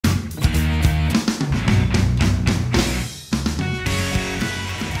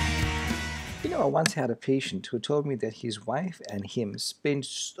I once had a patient who told me that his wife and him spent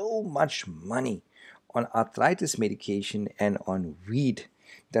so much money on arthritis medication and on weed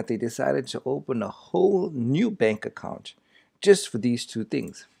that they decided to open a whole new bank account just for these two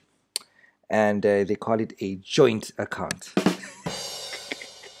things. And they call it a joint account. And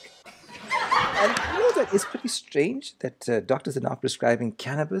you know that it's pretty strange that doctors are now prescribing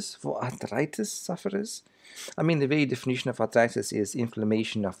cannabis for arthritis sufferers. I mean, the very definition of arthritis is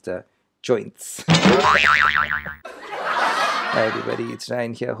inflammation of the joints. Hi everybody, it's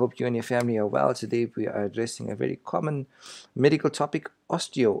Ryan here. Hope you and your family are well. Today we are addressing a very common medical topic,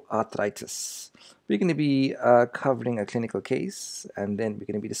 osteoarthritis. We're going to be covering a clinical case, and then we're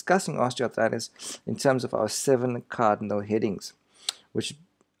going to be discussing osteoarthritis in terms of our 7 cardinal headings, which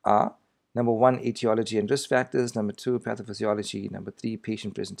are: number 1, etiology and risk factors. Number 2, pathophysiology. Number 3,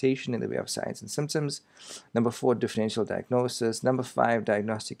 patient presentation in the way of signs and symptoms. Number 4, differential diagnosis. Number 5,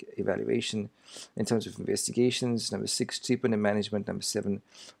 diagnostic evaluation in terms of investigations. Number 6, treatment and management. Number 7,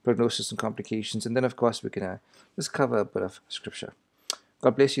 prognosis and complications. And then, of course, we're going to just cover a bit of scripture.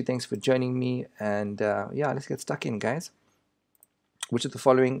 God bless you. Thanks for joining me. And yeah, let's get stuck in, guys. Which of the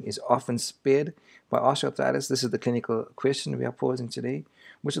following is often spared by osteoarthritis? This is the clinical question we are posing today.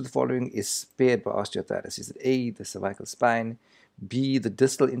 Which of the following is spared by osteoarthritis? Is it A, the cervical spine, B, the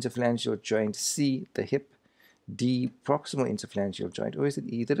distal interphalangeal joint, C, the hip, D, proximal interphalangeal joint, or is it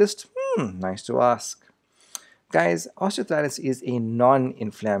E, the wrist? Nice to ask. Guys, osteoarthritis is a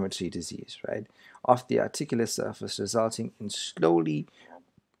non-inflammatory disease, right, of the articular surface, resulting in slowly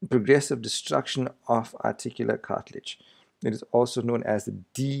progressive destruction of articular cartilage. It is also known as the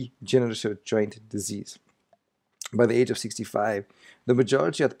degenerative joint disease. By the age of 65, the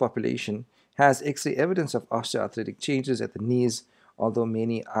majority of the population has X-ray evidence of osteoarthritic changes at the knees, although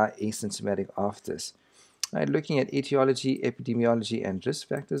many are asymptomatic of this. Right, looking at etiology, epidemiology, and risk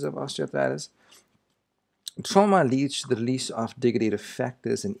factors of osteoarthritis, trauma leads to the release of degradative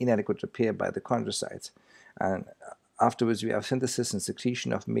factors and inadequate repair by the chondrocytes. And afterwards, we have synthesis and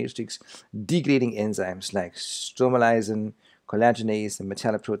secretion of matrix degrading enzymes like stromalizin, collagenase, and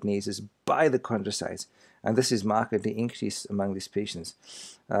metalloproteinases by the chondrocytes. And this is markedly increased among these patients.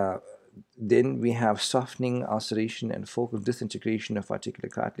 Then we have softening, ulceration, and focal disintegration of articular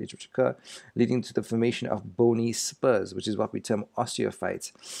cartilage, which occur, leading to the formation of bony spurs, which is what we term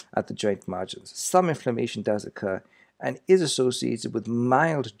osteophytes at the joint margins. Some inflammation does occur and is associated with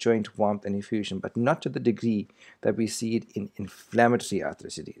mild joint warmth and effusion, but not to the degree that we see it in inflammatory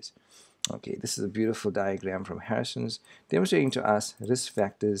arthritides. Okay, this is a beautiful diagram from Harrison's demonstrating to us risk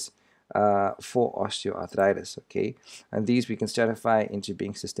factors for osteoarthritis. Okay, and these we can stratify into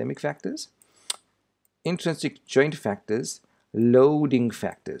being systemic factors, intrinsic joint factors, loading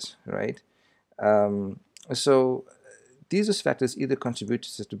factors, right? So these risk factors either contribute to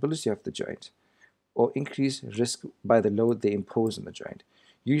susceptibility of the joint or increase risk by the load they impose on the joint.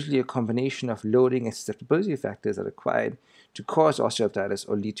 Usually a combination of loading and susceptibility factors are required to cause osteoarthritis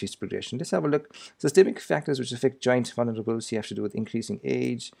or lead to its progression. Let's have a look. Systemic factors which affect joint vulnerability have to do with increasing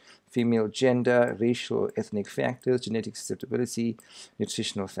age, female gender, racial or ethnic factors, genetic susceptibility,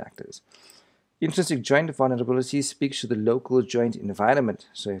 nutritional factors. Intrinsic joint vulnerability speaks to the local joint environment.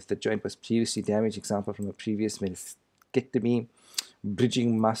 So if the joint was previously damaged, example from a previous meniscectomy,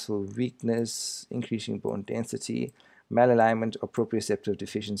 bridging muscle weakness, increasing bone density, malalignment, or proprioceptive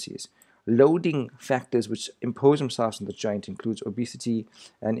deficiencies. Loading factors which impose themselves on the joint includes obesity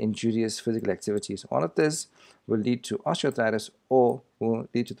and injurious physical activities. All of this will lead to osteoarthritis or will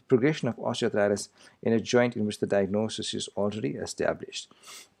lead to the progression of osteoarthritis in a joint in which the diagnosis is already established.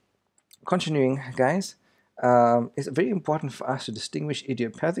 Continuing, guys, it's very important for us to distinguish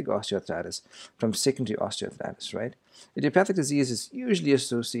idiopathic osteoarthritis from secondary osteoarthritis, right? Idiopathic disease is usually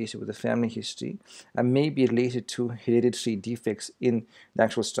associated with a family history and may be related to hereditary defects in the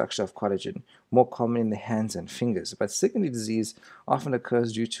actual structure of collagen, more common in the hands and fingers. But secondary disease often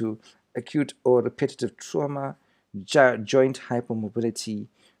occurs due to acute or repetitive trauma, joint hypermobility,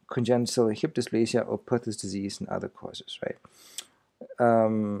 congenital hip dysplasia, or Perthes disease and other causes, right?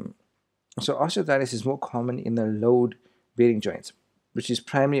 So osteoarthritis is more common in the load-bearing joints, which is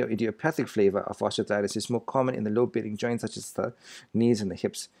primary or idiopathic flavor of osteoarthritis is more common in the load-bearing joints such as the knees and the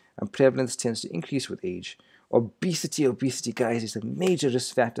hips, and prevalence tends to increase with age. Obesity, guys, is a major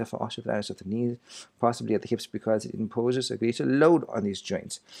risk factor for osteoarthritis of the knees, possibly at the hips, because it imposes a greater load on these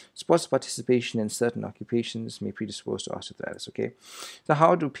joints. Sports participation in certain occupations may predispose to osteoarthritis, okay? So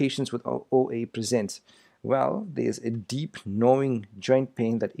how do patients with OA present? Well, there's a deep, gnawing joint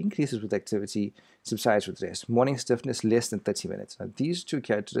pain that increases with activity, subsides with rest. Morning stiffness less than 30 minutes. Now, these two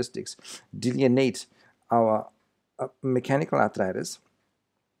characteristics delineate our mechanical arthritis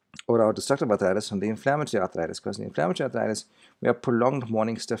or our destructive arthritis from the inflammatory arthritis, because in inflammatory arthritis we have prolonged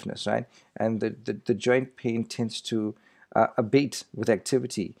morning stiffness, right? And the joint pain tends to abate with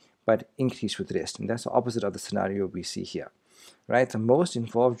activity but increase with rest, and that's the opposite of the scenario we see here, right? The most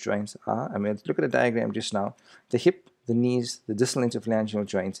involved joints are, I mean, look at the diagram just now, the hip, the knees, the distal interphalangeal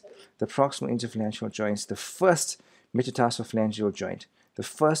joints, the proximal interphalangeal joints, the first metatarsophalangeal joint, the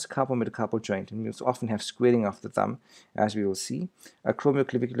first carpal metacarpal joint, and we often have squaring of the thumb, as we will see,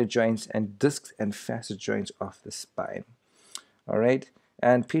 acromioclavicular joints, and discs and facet joints of the spine. All right,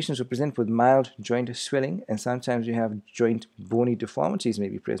 and patients who present with mild joint swelling, and sometimes you have joint bony deformities may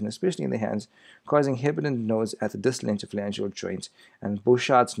be present, especially in the hands, causing Heberden nodes at the distal interphalangeal joint and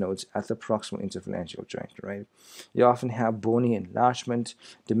Bouchard's nodes at the proximal interphalangeal joint, right? You often have bony enlargement,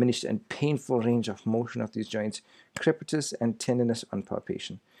 diminished and painful range of motion of these joints, crepitus and tenderness on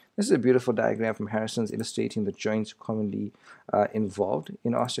palpation. This is a beautiful diagram from Harrison's illustrating the joints commonly involved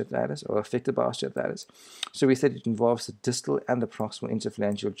in osteoarthritis or affected by osteoarthritis. So we said it involves the distal and the proximal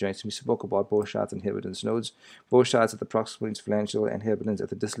interphalangeal joints. We spoke about Bouchard's and Heberden's nodes. Bouchard's at the proximal interphalangeal and Heberden's at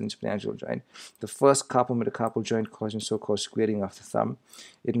the distal interphalangeal joint. The first carpal metacarpal joint causing so-called squaring of the thumb.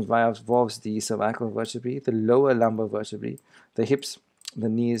 It involves the cervical vertebrae, the lower lumbar vertebrae, the hips, the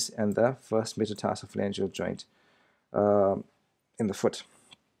knees, and the first metatarsophalangeal joint in the foot.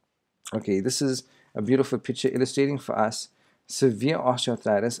 Okay, this is a beautiful picture illustrating for us severe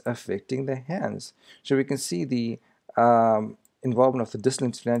osteoarthritis affecting the hands. So we can see the involvement of the distal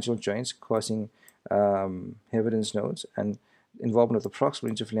interphalangeal joints causing Heberden's nodes, and involvement of the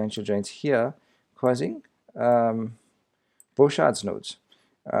proximal interphalangeal joints here causing Bouchard's nodes.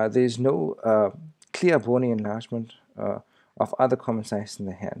 There is no clear bony enlargement of other common sites in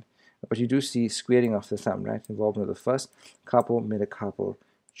the hand, but you do see squaring of the thumb, right? Involvement of the first carpal metacarpal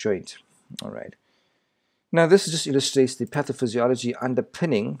joint. All right. Now this just illustrates the pathophysiology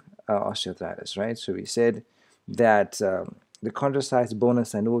underpinning osteoarthritis, right? So we said that the chondrocytes, bone, and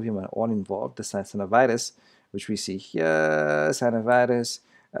synovium are all involved. The synovitis, which we see here, synovitis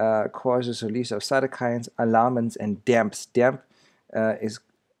causes release of cytokines, alarmins, and DAMPs. DAMP is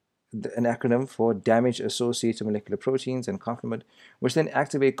an acronym for damage-associated molecular proteins and complement, which then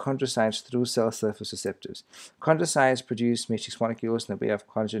activate chondrocytes through cell surface receptors. Chondrocytes produce matrix molecules in the way of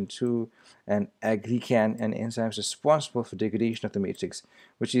collagen 2 and aggrecan and enzymes responsible for degradation of the matrix,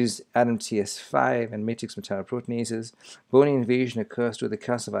 which is ADAMTS5 and matrix metalloproteinases. Bony invasion occurs through the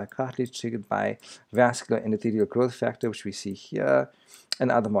calcified cartilage triggered by vascular endothelial growth factor, which we see here,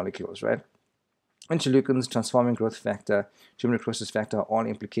 and other molecules, right? Interleukins, transforming growth factor, tumor necrosis factor are all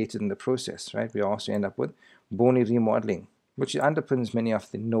implicated in the process, right? We also end up with bony remodeling, which underpins many of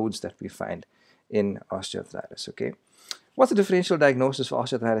the nodes that we find in osteoarthritis, okay? What's the differential diagnosis for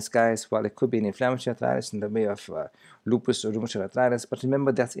osteoarthritis, guys? Well, it could be an inflammatory arthritis in the way of lupus or rheumatoid arthritis, but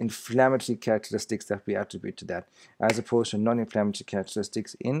remember that's inflammatory characteristics that we attribute to that, as opposed to non-inflammatory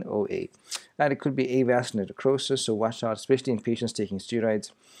characteristics in OA. And it could be avascular necrosis, so watch out, especially in patients taking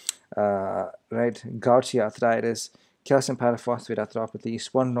steroids. Right, gouty arthritis, calcium pyrophosphate arthropathy,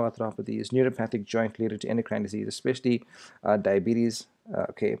 spondyloarthropathies, neuropathic joint related to endocrine disease, especially diabetes,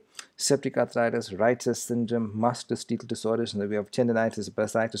 okay, septic arthritis, Reiter's syndrome, musculoskeletal disorders in the way of tendinitis,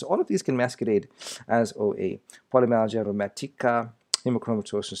 bursitis. All of these can masquerade as OA, polymyalgia rheumatica,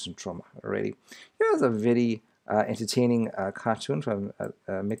 hemochromatosis, and trauma. Already, here's a very entertaining cartoon from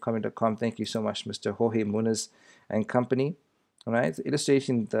MedComic.com. Thank you so much, Mr. Jorge Muniz and company. All right,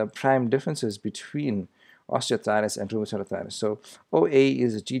 illustrating the prime differences between osteoarthritis and rheumatoid arthritis. So OA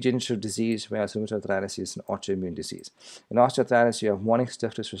is a degenerative disease, whereas rheumatoid arthritis is an autoimmune disease. In osteoarthritis, you have morning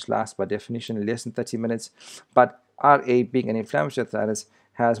stiffness, which lasts by definition less than 30 minutes, but RA, being an inflammatory arthritis,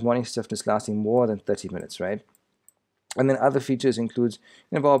 has morning stiffness lasting more than 30 minutes, right? And then other features includes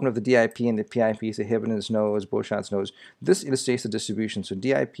involvement of the DIP and the PIP, so Heberden's nodes, Bouchard's nodes. This illustrates the distribution. So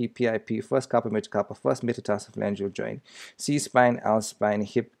DIP, PIP, first carpal metacarpal, first metatarsophalangeal joint, C-spine, L-spine,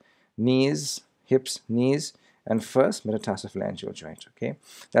 hip, knees, hips, knees, and first metatarsophalangeal joint. Okay,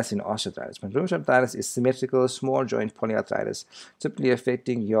 that's in osteoarthritis. But rheumatoid arthritis is symmetrical, small joint polyarthritis, typically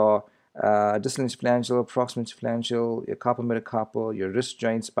affecting your distal interphalangeal, proximal interphalangeal, your carpal metacarpal, your wrist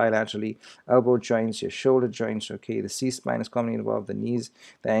joints bilaterally, elbow joints, your shoulder joints. Okay, the C-spine is commonly involved, the knees,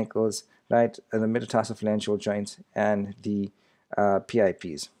 the ankles, right, and the metatarsophalangeal joints, and the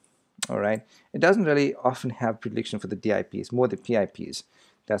PIPs. All right, it doesn't really often have predilection for the DIPs, more the PIPs.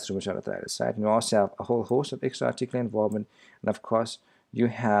 That's rheumatoid arthritis, right? And we also have a whole host of extra-articular involvement, and of course, you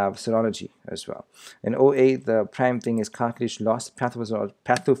have serology as well. In OA, the prime thing is cartilage loss,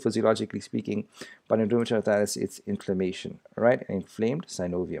 pathophysiologically speaking, but in rheumatoid arthritis, it's inflammation, right? An inflamed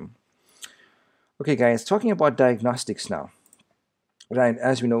synovium. Okay, guys, talking about diagnostics now. Right,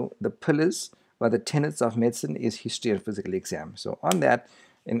 as we know, the pillars or the tenets of medicine is history and physical exam. So on that,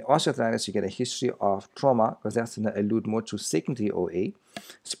 in osteoarthritis, you get a history of trauma, because that's going to allude more to secondary OA,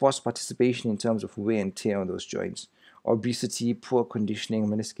 sports participation in terms of wear and tear on those joints, obesity, poor conditioning,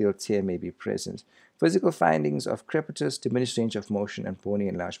 meniscal tear may be present. Physical findings of crepitus, diminished range of motion, and bony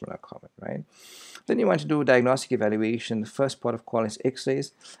enlargement are common, right? Then you want to do diagnostic evaluation. The first part of call is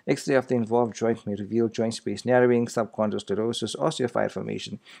X-rays. X-ray of the involved joint may reveal joint space narrowing, subchondral sclerosis, osteophyte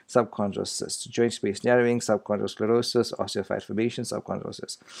formation, subchondral cyst. Joint space narrowing, subchondral sclerosis, osteophyte formation, subchondral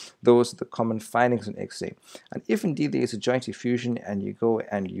cyst. Those are the common findings in X-ray. And if indeed there is a joint effusion and you go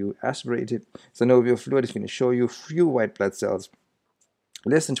and you aspirate it, synovial fluid is going to show you few white blood cells,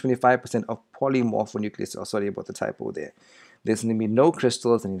 less than 25% of polymorphonuclear cells. Sorry about the typo there. There's going to be no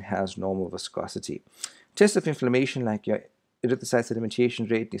crystals, and it has normal viscosity. Tests of inflammation like your erythrocyte sedimentation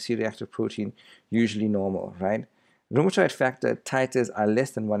rate, your C-reactive protein, usually normal, right? Rheumatoid factor titers are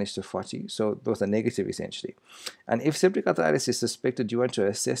less than 1:40, so those are negative essentially. And if septic arthritis is suspected, you want to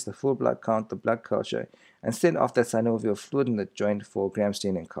assess the full blood count, the blood culture, and send off that synovial fluid in the joint for gram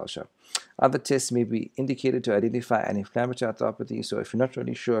staining culture. Other tests may be indicated to identify an inflammatory arthropathy. So if you're not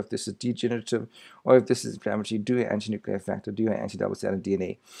really sure if this is degenerative or if this is inflammatory, do your anti-nuclear factor, do your anti-double-stranded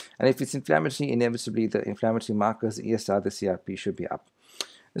DNA. And if it's inflammatory, inevitably the inflammatory markers, the ESR, the CRP should be up.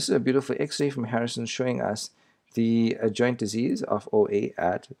 This is a beautiful X-ray from Harrison showing us the joint disease of OA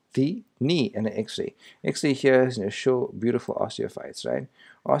at the knee in an X-ray. X-ray here is going to show beautiful osteophytes, right?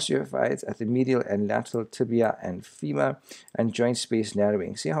 Osteophytes at the medial and lateral tibia and femur, and joint space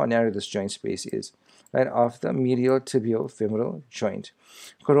narrowing. See how narrow this joint space is, right, of the medial tibiofemoral joint.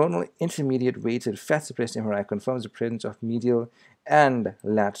 Coronal intermediate weighted fat suppressed MRI confirms the presence of medial and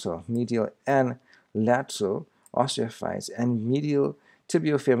lateral osteophytes and medial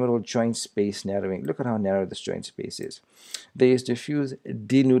tibiofemoral joint space narrowing. Look at how narrow this joint space is. There is diffuse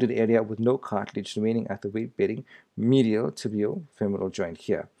denuded area with no cartilage remaining at the weight-bearing medial tibiofemoral joint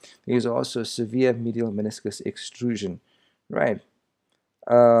here. There is also severe medial meniscus extrusion, right,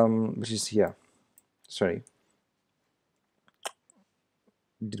 which is here. Sorry,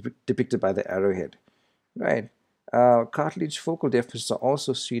 depicted by the arrowhead, right? Cartilage focal deficits are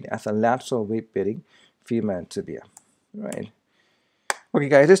also seen at the lateral weight-bearing femur and tibia, right? Okay,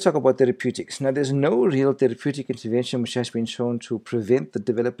 guys, let's talk about therapeutics. Now, there's no real therapeutic intervention which has been shown to prevent the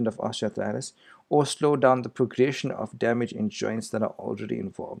development of osteoarthritis or slow down the progression of damage in joints that are already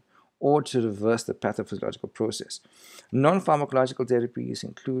involved, or to reverse the pathophysiological process. Non-pharmacological therapies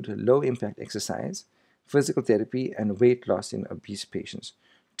include low-impact exercise, physical therapy, and weight loss in obese patients.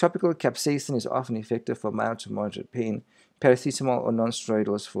 Topical capsaicin is often effective for mild to moderate pain, paracetamol or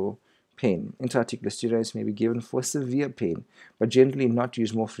non-steroidals for pain. Intra-articular steroids may be given for severe pain, but generally not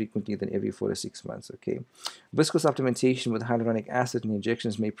used more frequently than every 4 to 6 months. Okay, viscous supplementation with hyaluronic acid and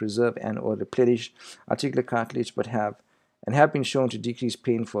injections may preserve and or replenish articular cartilage, but have been shown to decrease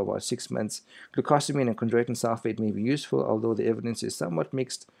pain for about 6 months. Glucosamine and chondroitin sulfate may be useful, although the evidence is somewhat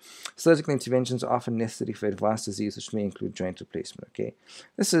mixed. Surgical interventions are often necessary for advanced disease, which may include joint replacement. Okay,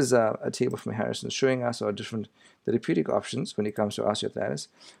 this is a table from Harrison showing us our different therapeutic options when it comes to osteoarthritis.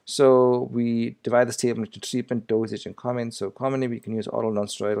 So we divide this table into treatment, dosage, and comments. So commonly we can use oral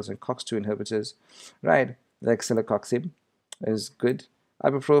non-steroidals and COX-2 inhibitors, right? Like celecoxib is good.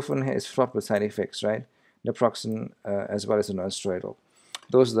 Ibuprofen is fraught with side effects, right? Naproxen as well as a non-steroidal.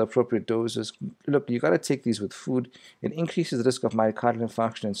 Those are the appropriate doses. Look, you got to take these with food. It increases the risk of myocardial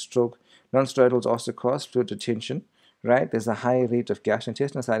infarction and stroke. Non-steroidals also cause fluid retention, right? There's a high rate of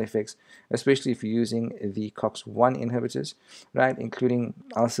gastrointestinal side effects, especially if you're using the COX-1 inhibitors, right, including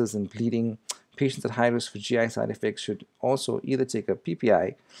ulcers and bleeding. Patients at high risk for GI side effects should also either take a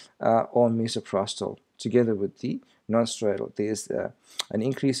PPI or misoprostol together with the non-steroidal. There is an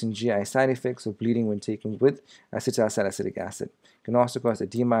increase in GI side effects of bleeding when taken with acetylsalicylic acid. Can also cause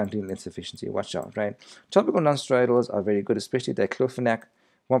edema and renal insufficiency. Watch out, right? Topical non-steroidals are very good, especially diclofenac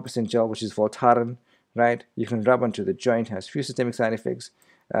 1% gel, which is Voltaren, right? You can rub onto the joint, has few systemic side effects.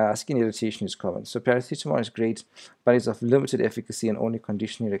 Skin irritation is common. So paracetamol is great, but is of limited efficacy and only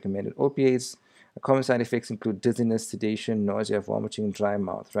conditionally recommended. Opiates, common side effects include dizziness, sedation, nausea, vomiting, dry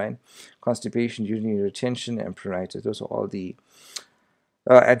mouth, right? Constipation, urinary retention, and pruritus. Those are all the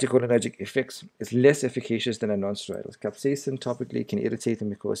anticholinergic effects. Is less efficacious than a non-steroidal. Capsaicin topically can irritate the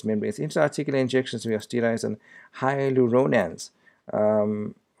mucous membranes. Intra-articular injections, we have steroids and hyaluronans.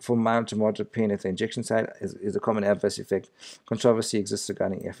 For mild to moderate pain at the injection site is a common adverse effect. Controversy exists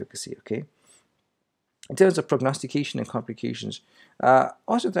regarding efficacy. Okay. In terms of prognostication and complications,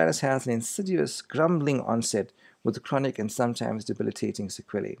 osteoarthritis has an insidious grumbling onset with chronic and sometimes debilitating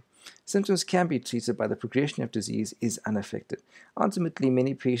sequelae. Symptoms can be treated, but the progression of disease is unaffected. Ultimately,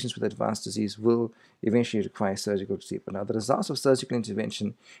 many patients with advanced disease will eventually require surgical treatment. Now, the results of surgical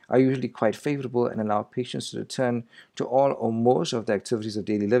intervention are usually quite favorable and allow patients to return to all or most of the activities of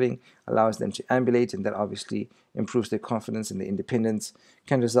daily living, allows them to ambulate, and that obviously improves their confidence and their independence,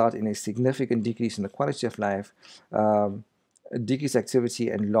 can result in a significant decrease in the quality of life, decreased activity,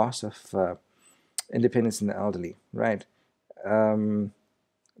 and loss of independence in the elderly, right?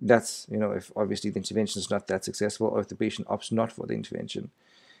 That's, if obviously the intervention is not that successful, or if the patient opts not for the intervention.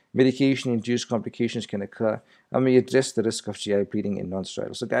 Medication-induced complications can occur, and we address the risk of GI bleeding in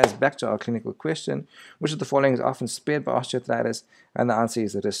non-steroidal. So guys, back to our clinical question, which of the following is often spared by osteoarthritis? And the answer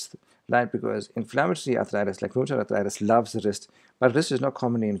is the wrist, right? Because inflammatory arthritis, like rheumatoid arthritis, loves the wrist, but wrist is not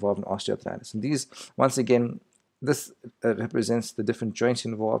commonly involved in osteoarthritis. And these, once again, this represents the different joints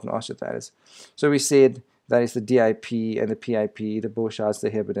involved in osteoarthritis. So we said that is the DIP and the PIP, the Bouchards, the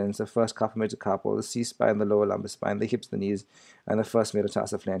Heberdens, the first carpal metacarpal, the C-spine, the lower lumbar spine, the hips, the knees, and the first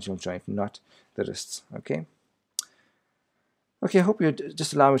metatarsophalangeal joint, not the wrists. Okay? Okay, I hope you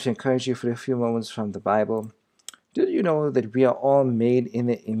just allow me to encourage you for a few moments from the Bible. Did you know that we are all made in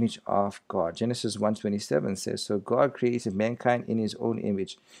the image of God? Genesis 1:27 says, so God created mankind in his own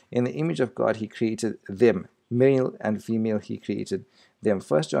image. In the image of God, he created them. Male and female, he created them.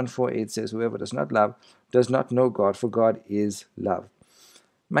 1 John 4:8 says, whoever does not love does not know God, for God is love.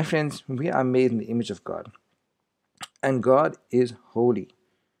 My friends, we are made in the image of God. And God is holy.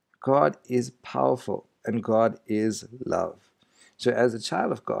 God is powerful. And God is love. So as a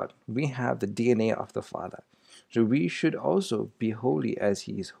child of God, we have the DNA of the Father. So we should also be holy as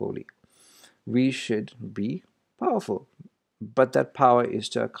he is holy. We should be powerful. But that power is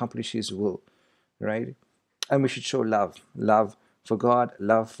to accomplish his will, right? And we should show love. Love for God,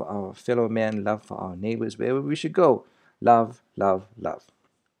 love for our fellow men, love for our neighbors, wherever we should go. Love, love, love.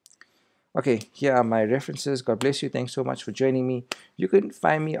 Okay, here are my references. God bless you. Thanks so much for joining me. You can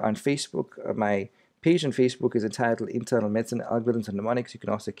find me on Facebook. My page on Facebook is entitled Internal Medicine, Algorithms and Mnemonics. You can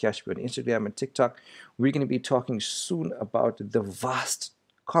also catch me on Instagram and TikTok. We're going to be talking soon about the vast,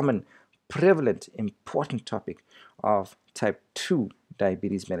 common, prevalent, important topic of type 2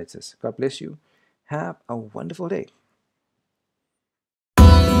 diabetes mellitus. God bless you. Have a wonderful day.